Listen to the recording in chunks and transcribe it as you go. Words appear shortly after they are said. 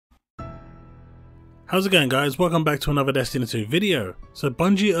How's it going, guys? Welcome back to another Destiny 2 video. So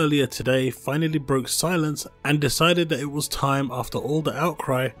Bungie earlier today finally broke silence and decided that it was time, after all the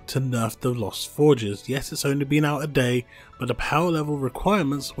outcry, to nerf the Lost Forges. Yes, it's only been out a day, but the power level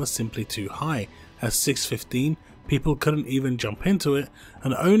requirements were simply too high. At 615, people couldn't even jump into it,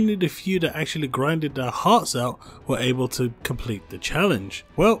 and only the few that actually grinded their hearts out were able to complete the challenge.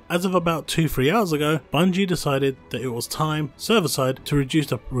 Well, as of about 2-3 hours ago, Bungie decided that it was time, server-side, to reduce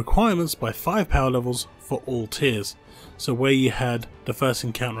the requirements by 5 power levels for all tiers. So where you had the first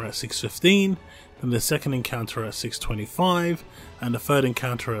encounter at 615, then the second encounter at 625, and the third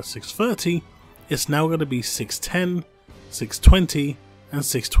encounter at 630, it's now going to be 610, 620, and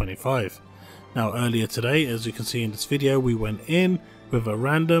 625. Now earlier today, as you can see in this video, we went in with a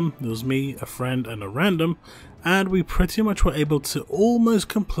random. There was me, a friend, and a random, and we pretty much were able to almost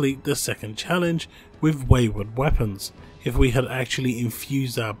complete the second challenge with wayward weapons. If we had actually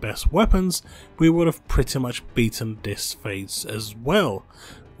infused our best weapons, we would have pretty much beaten this phase as well.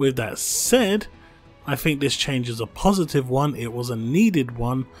 With that said, I think this change is a positive one. It was a needed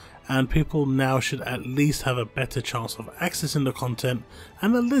one, and people now should at least have a better chance of accessing the content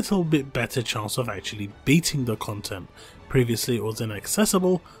and a little bit better chance of actually beating the content. Previously it was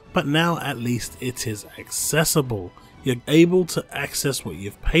inaccessible, but now at least it is accessible. You're able to access what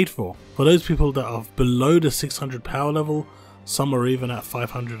you've paid for. For those people that are below the 600 power level, some are even at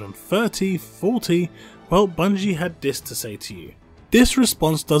 530, 40, well, Bungie had this to say to you. This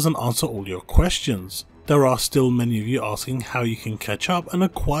response doesn't answer all your questions. There are still many of you asking how you can catch up and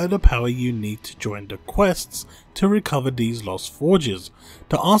acquire the power you need to join the quests to recover these Lost Forges.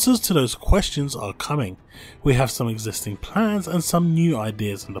 The answers to those questions are coming. We have some existing plans and some new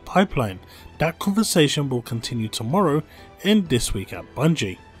ideas in the pipeline. That conversation will continue tomorrow in This Week at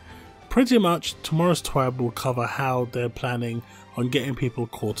Bungie. Pretty much tomorrow's TWAB will cover how they're planning on getting people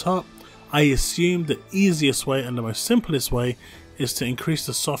caught up. I assume the easiest way and the most simplest way is to increase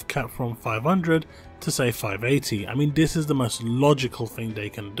the soft cap from 500 to say 580. I mean, this is the most logical thing they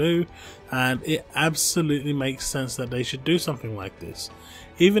can do, and it absolutely makes sense that they should do something like this.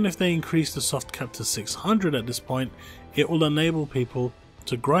 Even if they increase the soft cap to 600 at this point, it will enable people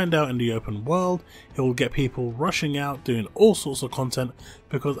to grind out in the open world. It will get people rushing out doing all sorts of content,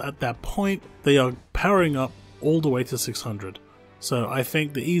 because at that point they are powering up all the way to 600. So I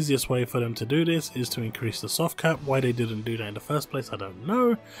think the easiest way for them to do this is to increase the soft cap. Why they didn't do that in the first place, I don't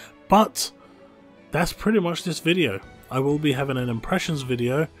know, but that's pretty much this video. I will be having an impressions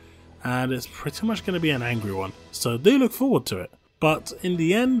video, and it's pretty much going to be an angry one, so do look forward to it. But in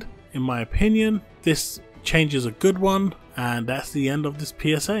the end, in my opinion, this change is a good one, and that's the end of this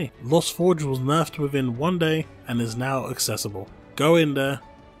PSA. Lost Forge was nerfed within 1 day and is now accessible. Go in there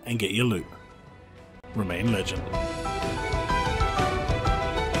and get your loot. Remain legend.